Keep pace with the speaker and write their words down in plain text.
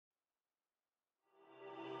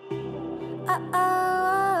Wait,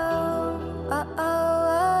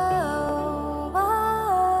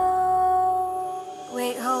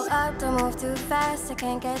 hold up, don't move too fast, I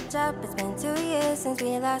can't catch up. It's been 2 years since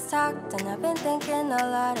we last talked, and I've been thinking a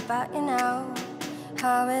lot about you now.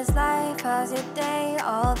 How is life, how's your day?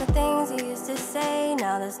 All the things you used to say,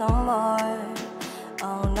 now there's no more.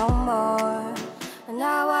 Oh, no more. And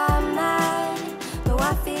now I'm mad, though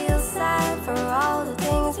I feel sad for all the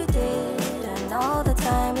things we did and all the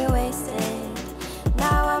time we wasted.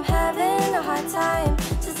 Now I'm having a hard time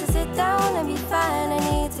just to sit down and be fine. I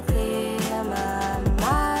need to clear my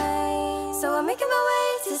mind, so I'm making my way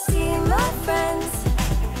to see my friends,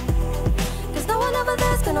 'cause no one over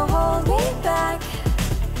there's gonna hold me back.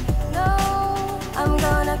 No, I'm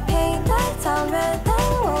gonna paint the town red,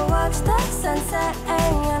 then we'll watch the sunset,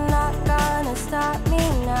 and you're not gonna stop me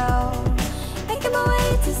now. Making my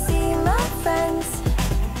way to see my friends,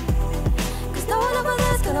 'cause no one over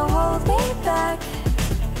there's gonna hold me back.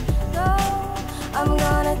 No, I'm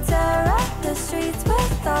gonna tear up the streets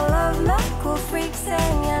with all of my cool freaks,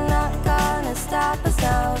 and you're not gonna stop us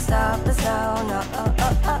now, stop us now. No, oh,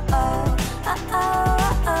 oh, oh, oh, oh, oh,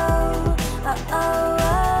 oh, oh, oh,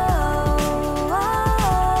 oh.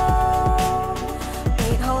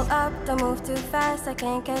 Wait, hold up, don't move too fast, I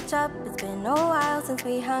can't catch up. It's been a while since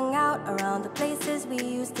we hung out around the places we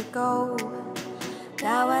used to go.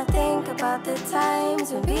 Now I think about the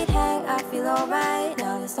times when we'd hang, I feel alright.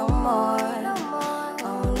 Now there's no more,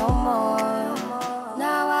 oh no more.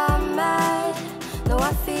 Now I'm mad, though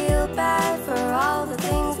I feel bad for all the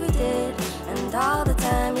things we did and all the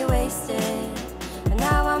time we wasted. But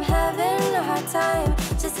now I'm having a hard time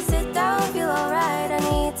just to sit down, feel alright. I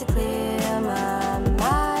need to clear my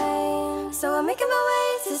mind, so I'm making my way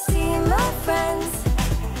to see my friends,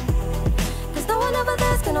 'cause no one over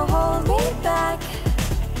there's gonna hold me back.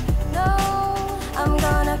 No, I'm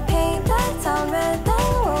gonna paint the town red, then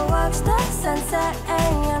we'll watch the sunset,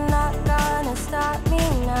 and you're not gonna stop me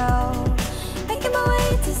now. Making my way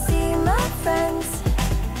to see my friends,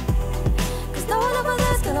 'cause no one over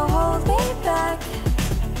there's gonna hold me back.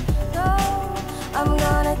 No, I'm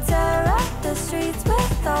gonna tear up the streets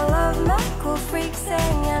with all of my cool freaks,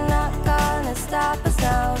 and you're not gonna stop us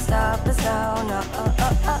now, stop us now. No, oh,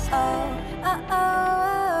 oh, oh, oh, oh, oh, oh,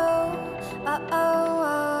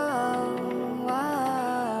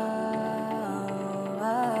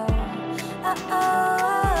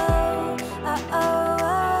 oh,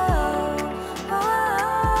 oh.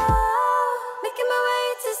 Making my way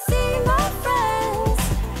to see my friends,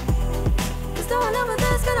 'cause no one over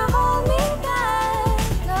there's gonna hold me back.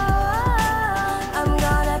 No, I'm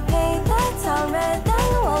gonna paint the town red, then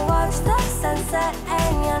we'll watch the sunset,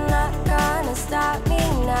 and you're not gonna stop me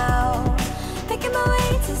now. Making my way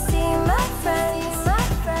to see my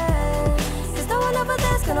friends, 'cause no one over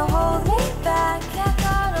there's gonna hold me back.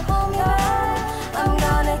 I'm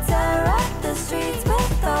gonna tear up the streets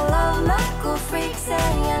with all of my cool freaks,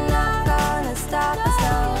 and you're not gonna stop us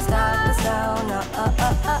now, stop us now. No, oh,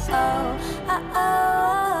 oh, oh, oh, oh, oh.